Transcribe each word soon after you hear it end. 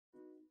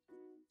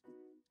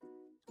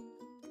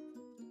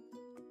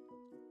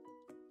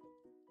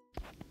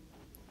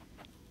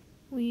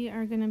We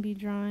are going to be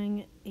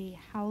drawing a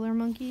howler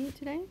monkey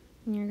today,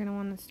 and you're going to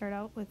want to start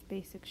out with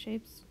basic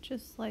shapes,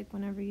 just like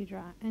whenever you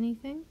draw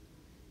anything.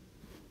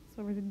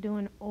 So we're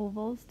doing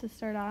ovals to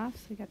start off.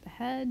 So we got the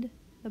head,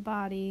 the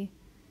body,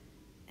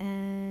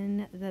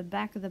 and the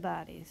back of the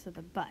body, so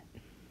the butt.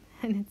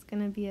 And it's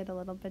going to be at a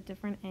little bit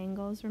different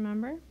angles,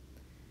 remember?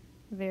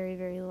 Very,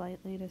 very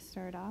lightly to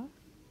start off.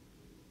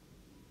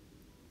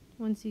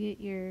 Once you get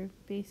your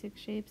basic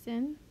shapes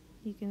in,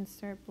 you can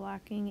start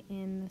blocking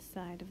in the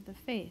side of the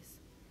face.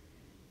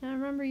 Now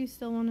remember, you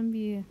still want to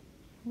be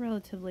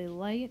relatively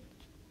light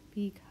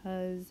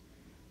because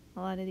a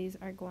lot of these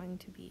are going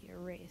to be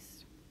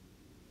erased.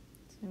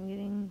 So I'm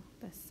getting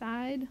the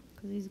side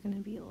because he's going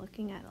to be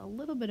looking at a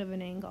little bit of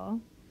an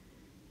angle,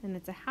 and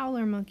it's a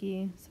howler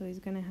monkey, so he's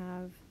going to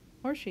have,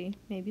 or she,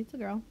 maybe it's a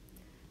girl,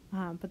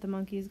 but the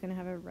monkey is going to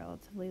have a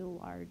relatively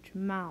large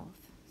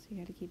mouth. So you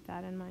got to keep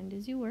that in mind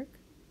as you work.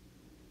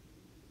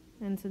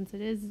 And since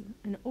it is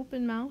an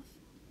open mouth,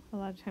 a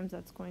lot of times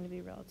that's going to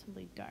be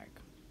relatively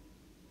dark.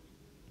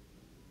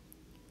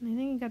 And I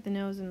think you got the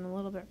nose in a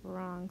little bit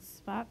wrong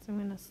spot, so I'm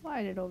going to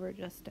slide it over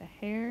just a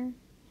hair.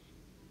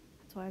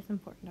 That's why it's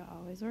important to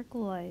always work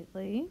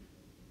lightly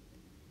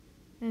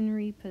and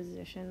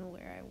reposition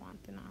where I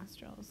want the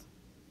nostrils.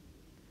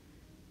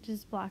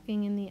 Just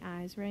blocking in the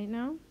eyes right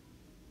now.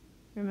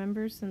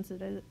 Remember, since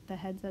the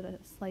head's at a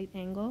slight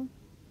angle,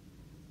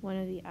 one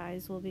of the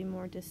eyes will be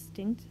more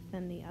distinct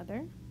than the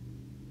other.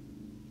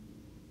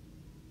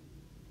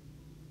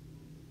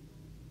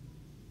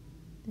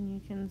 Then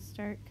you can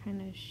start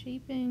kind of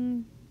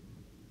shaping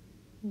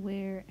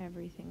where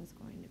everything's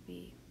going to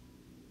be.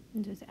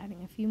 And just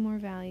adding a few more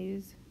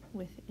values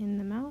within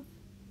the mouth,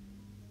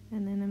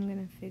 and then I'm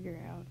going to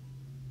figure out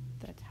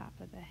the top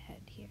of the head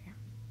here.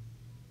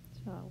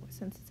 So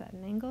since it's at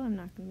an angle, I'm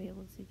not going to be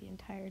able to see the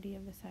entirety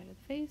of the side of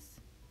the face.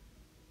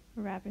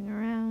 Wrapping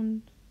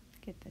around,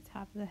 get the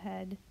top of the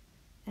head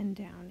and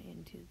down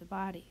into the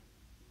body.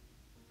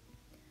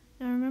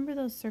 Now remember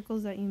those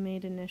circles that you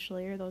made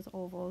initially, or those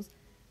ovals,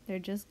 they're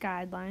just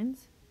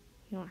guidelines.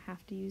 You don't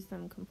have to use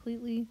them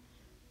completely.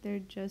 They're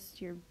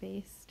just your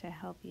base to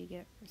help you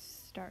get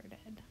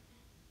started.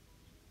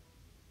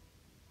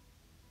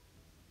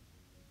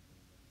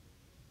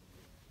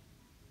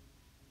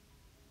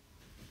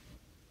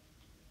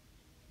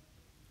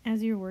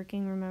 As you're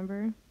working,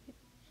 remember,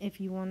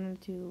 if you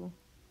wanted to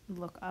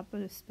look up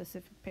a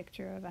specific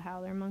picture of a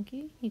howler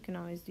monkey, you can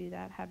always do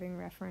that. Having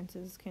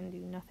references can do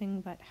nothing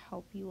but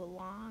help you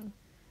along.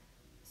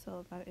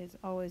 So that is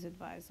always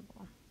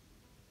advisable.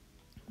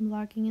 I'm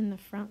blocking in the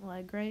front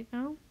leg right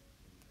now.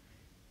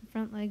 The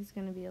front leg is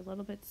going to be a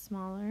little bit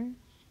smaller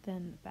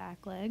than the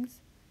back legs.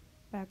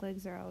 Back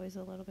legs are always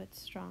a little bit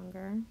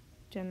stronger,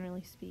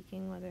 generally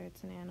speaking, whether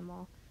it's an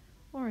animal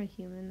or a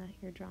human that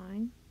you're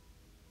drawing.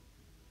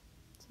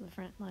 So the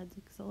front leg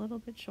is a little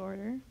bit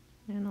shorter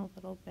and a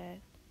little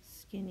bit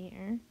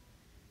skinnier.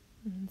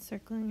 And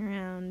circling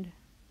around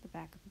the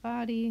back of the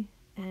body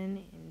and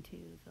into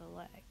the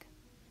leg.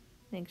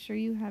 Make sure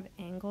you have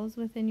angles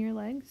within your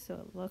legs so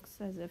it looks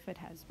as if it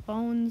has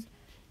bones,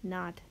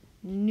 not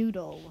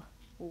noodle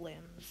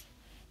limbs,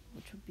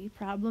 which would be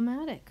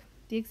problematic.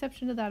 The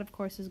exception to that, of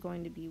course, is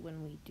going to be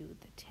when we do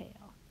the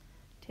tail.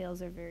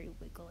 Tails are very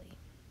wiggly.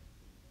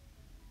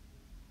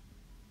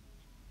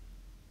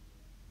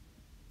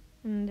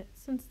 And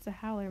since it's a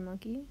howler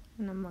monkey,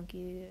 and a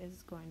monkey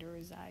is going to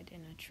reside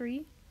in a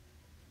tree,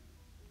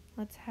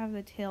 let's have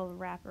the tail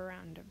wrap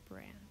around a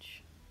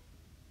branch.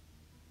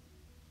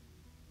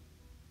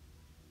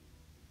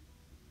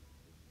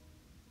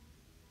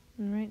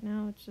 And right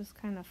now it's just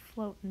kind of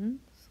floating,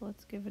 so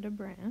let's give it a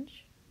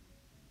branch.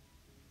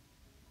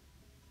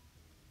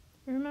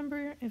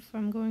 Remember, if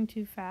I'm going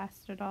too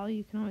fast at all,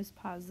 you can always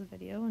pause the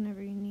video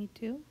whenever you need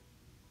to.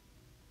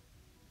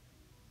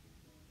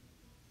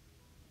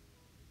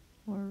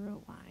 Or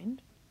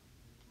rewind.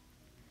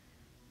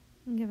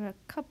 And give it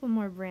a couple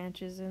more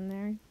branches in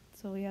there,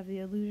 so we have the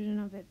illusion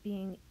of it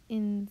being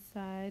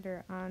inside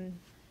or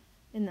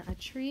in a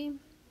tree,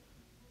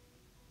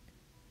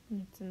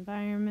 in its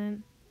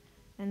environment,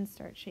 and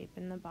start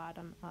shaping the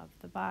bottom of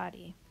the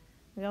body.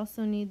 We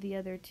also need the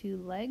other two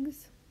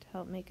legs to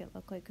help make it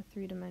look like a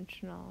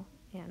three-dimensional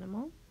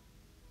animal.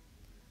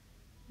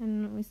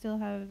 And we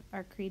still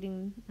are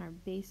creating our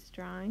base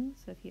drawing,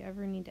 so if you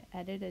ever need to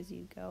edit as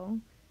you go,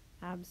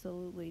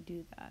 absolutely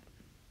do that.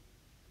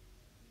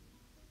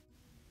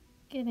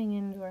 Getting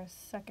into our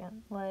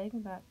second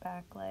leg, that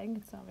back leg,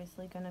 it's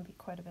obviously going to be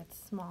quite a bit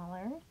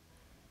smaller.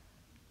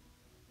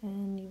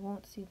 And you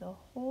won't see the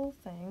whole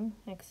thing,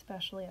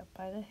 especially up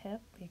by the hip,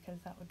 because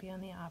that would be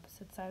on the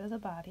opposite side of the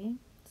body.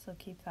 So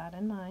keep that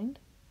in mind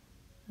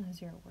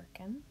as you're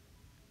working.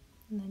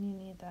 And then you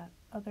need that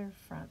other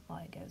front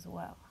leg as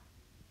well.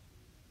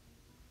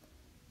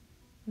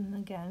 And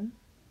again,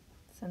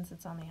 since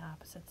it's on the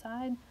opposite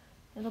side,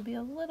 it'll be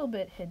a little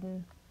bit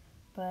hidden,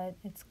 but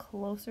it's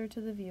closer to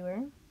the viewer,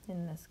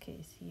 in this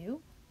case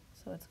you,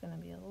 so it's going to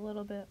be a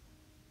little bit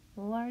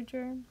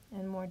larger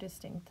and more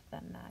distinct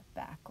than that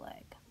back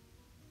leg.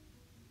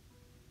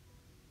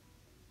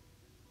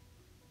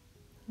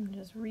 I'm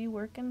just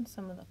reworking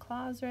some of the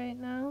claws right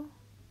now,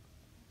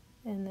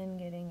 and then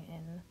getting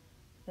in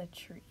the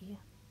tree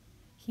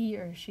he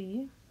or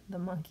she, the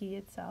monkey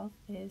itself,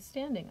 is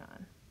standing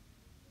on.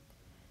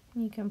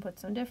 And you can put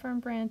some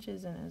different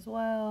branches in as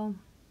well,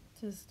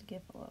 just to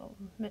give a little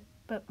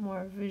bit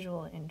more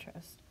visual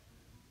interest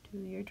to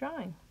your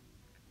drawing.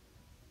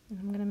 And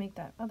I'm going to make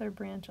that other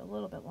branch a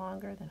little bit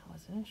longer than it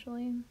was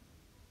initially.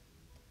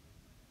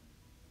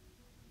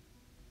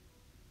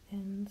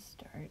 And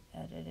start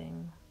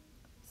editing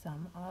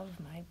some of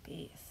my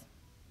base.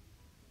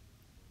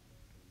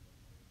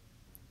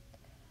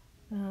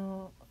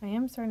 Now, I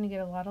am starting to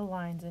get a lot of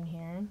lines in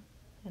here,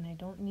 and I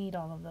don't need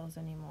all of those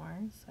anymore,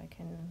 so I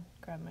can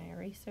grab my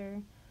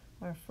eraser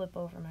or flip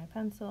over my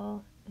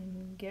pencil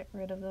and get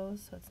rid of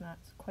those so it's not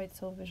quite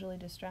so visually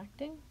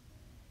distracting.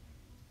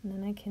 And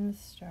then I can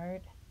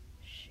start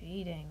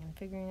shading and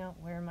figuring out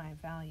where my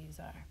values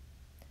are.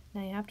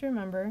 Now you have to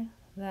remember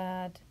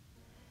that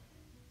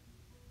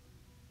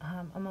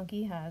a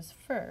monkey has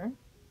fur,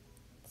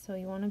 so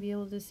you want to be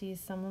able to see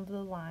some of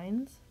the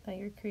lines that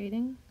you're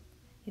creating.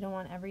 You don't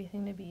want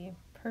everything to be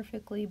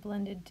perfectly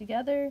blended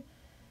together,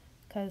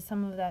 because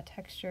some of that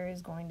texture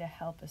is going to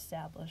help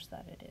establish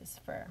that it is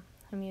fur.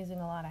 I'm using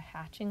a lot of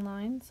hatching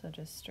lines, so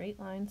just straight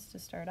lines to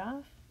start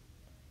off.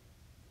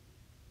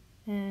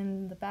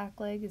 And the back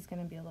leg is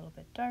going to be a little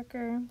bit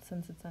darker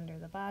since it's under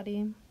the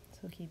body,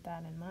 so keep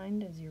that in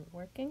mind as you're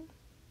working.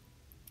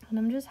 And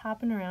I'm just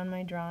hopping around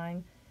my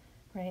drawing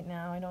right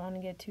now. I don't want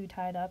to get too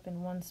tied up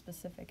in one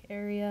specific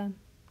area,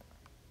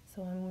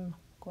 so I'm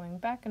going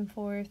back and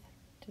forth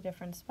to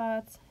different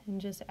spots and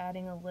just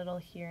adding a little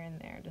here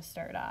and there to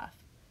start off.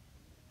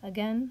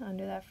 Again,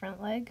 under that front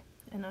leg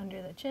and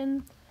under the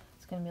chin,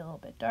 it's going to be a little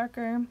bit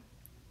darker.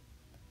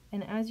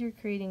 And as you're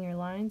creating your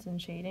lines and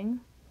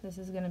shading, this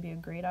is going to be a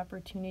great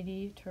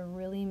opportunity to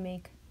really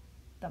make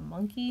the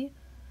monkey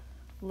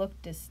look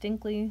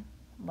distinctly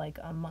like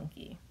a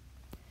monkey.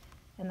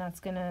 And that's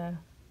going to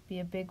be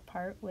a big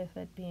part with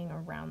it being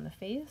around the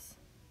face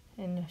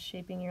and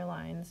shaping your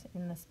lines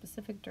in the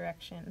specific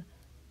direction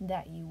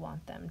that you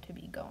want them to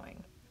be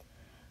going.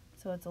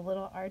 So it's a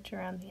little arch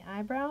around the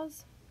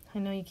eyebrows. I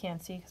know you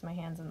can't see because my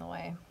hand's in the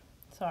way,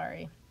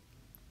 sorry.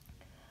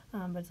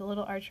 But it's a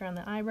little arch around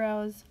the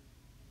eyebrows,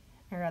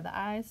 or the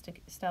eyes, to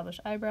establish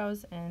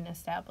eyebrows and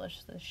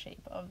establish the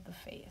shape of the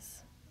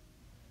face.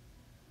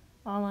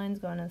 All lines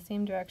go in the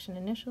same direction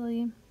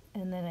initially,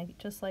 and then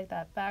just like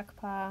that back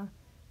paw,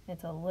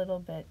 it's a little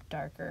bit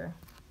darker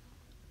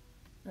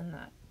than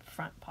that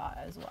front paw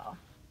as well.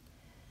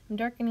 I'm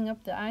darkening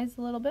up the eyes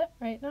a little bit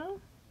right now.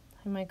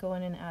 I might go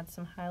in and add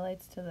some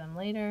highlights to them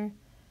later,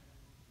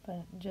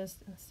 but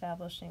just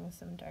establishing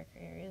some darker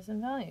areas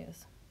and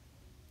values.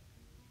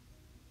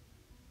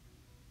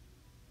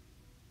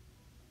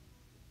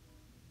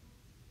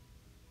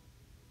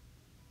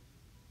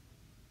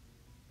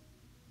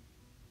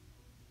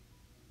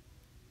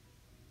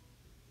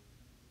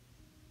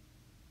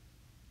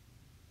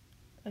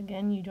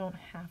 Again, you don't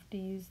have to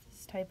use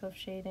this type of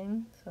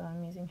shading, so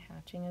I'm using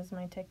hatching as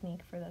my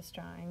technique for this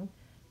drawing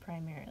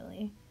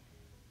primarily,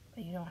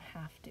 but you don't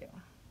have to.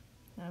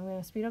 Now I'm going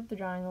to speed up the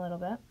drawing a little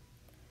bit,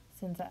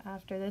 since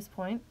after this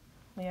point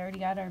we already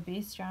got our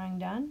base drawing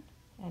done,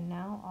 and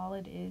now all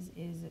it is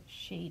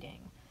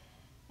shading.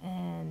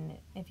 And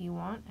if you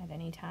want, at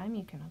any time,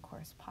 you can of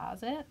course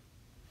pause it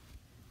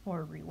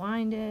or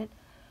rewind it,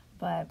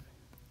 but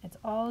it's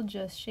all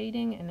just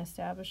shading and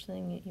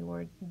establishing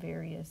your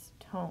various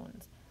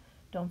tones.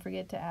 Don't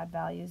forget to add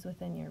values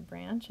within your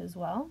branch as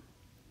well.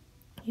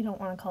 You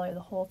don't want to color the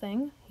whole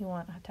thing. You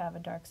want to have a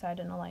dark side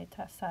and a light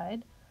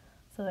side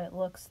so that it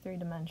looks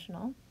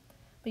three-dimensional.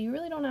 But you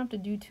really don't have to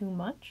do too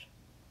much,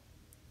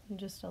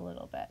 just a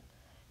little bit.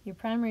 Your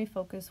primary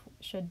focus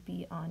should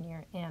be on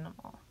your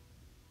animal.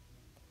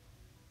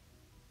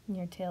 And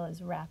your tail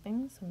is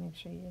wrapping, so make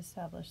sure you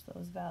establish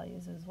those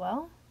values as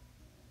well.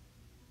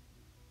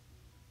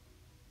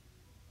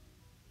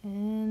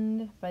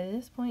 And by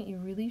this point, you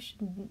really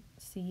shouldn't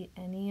see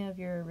any of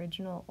your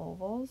original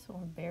ovals, or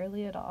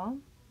barely at all.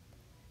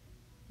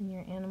 And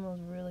your animal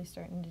is really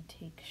starting to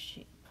take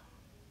shape.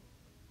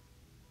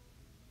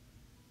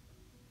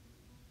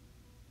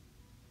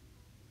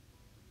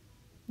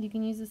 You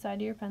can use the side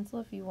of your pencil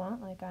if you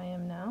want, like I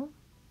am now,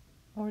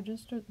 or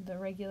just the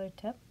regular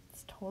tip.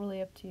 It's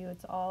totally up to you.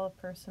 It's all a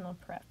personal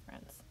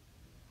preference.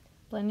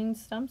 Blending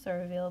stumps are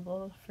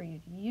available for you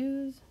to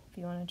use if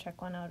you want to check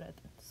one out at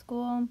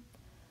school,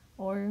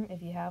 or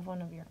if you have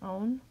one of your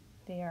own.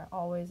 They are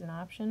always an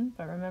option,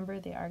 but remember,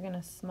 they are going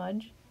to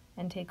smudge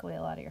and take away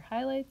a lot of your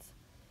highlights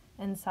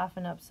and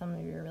soften up some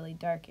of your really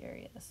dark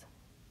areas.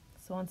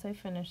 So once I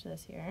finish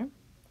this here,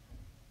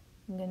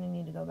 I'm going to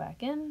need to go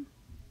back in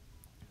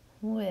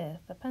with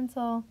a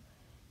pencil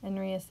and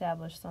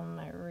reestablish some of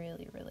my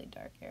really, really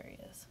dark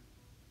areas.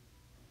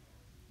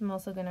 I'm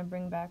also going to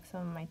bring back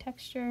some of my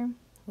texture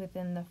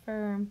within the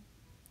fur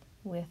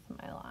with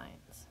my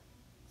lines.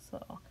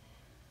 So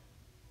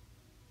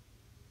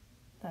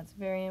that's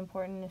very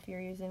important if you're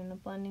using the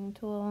blending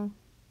tool,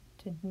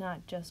 to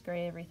not just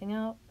gray everything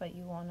out, but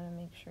you want to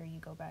make sure you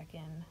go back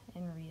in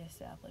and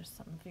reestablish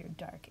some of your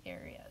dark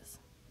areas.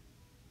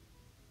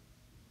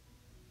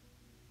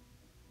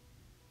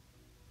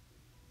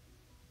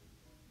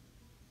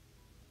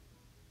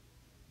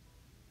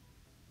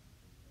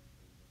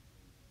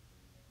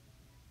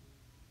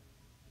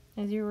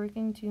 As you're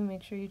working too,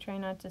 make sure you try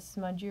not to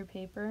smudge your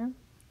paper.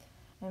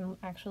 I'm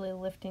actually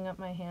lifting up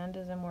my hand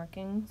as I'm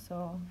working,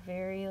 so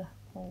very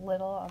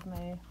little of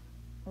my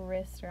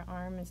wrist or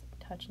arm is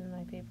touching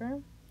my paper.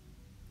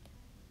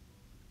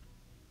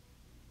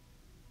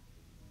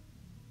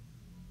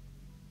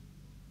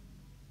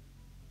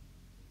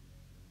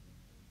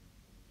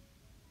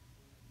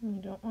 We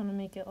don't want to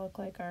make it look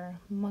like our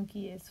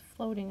monkey is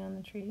floating on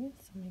the tree,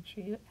 so make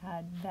sure you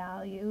add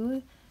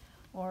value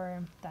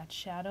or that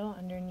shadow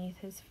underneath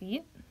his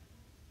feet,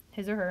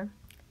 his or her,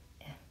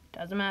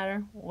 doesn't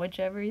matter,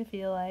 whichever you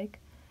feel like,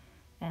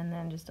 and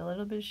then just a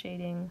little bit of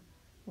shading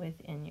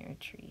within your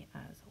tree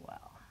as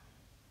well.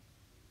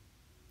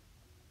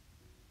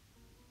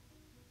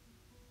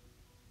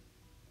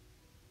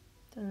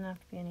 Doesn't have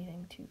to be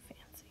anything too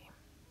fancy.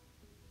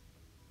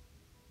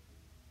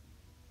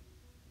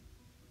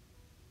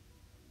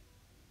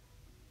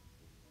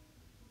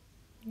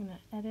 I'm going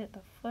to edit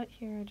the foot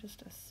here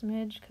just a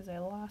smidge because I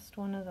lost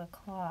one of the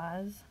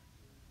claws.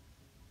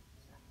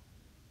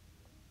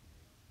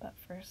 But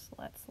first,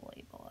 let's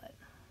label it.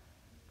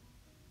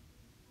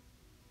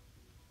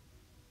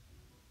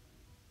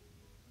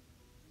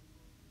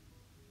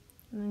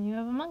 And then you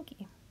have a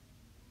monkey.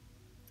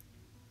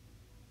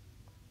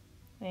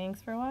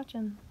 Thanks for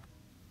watching.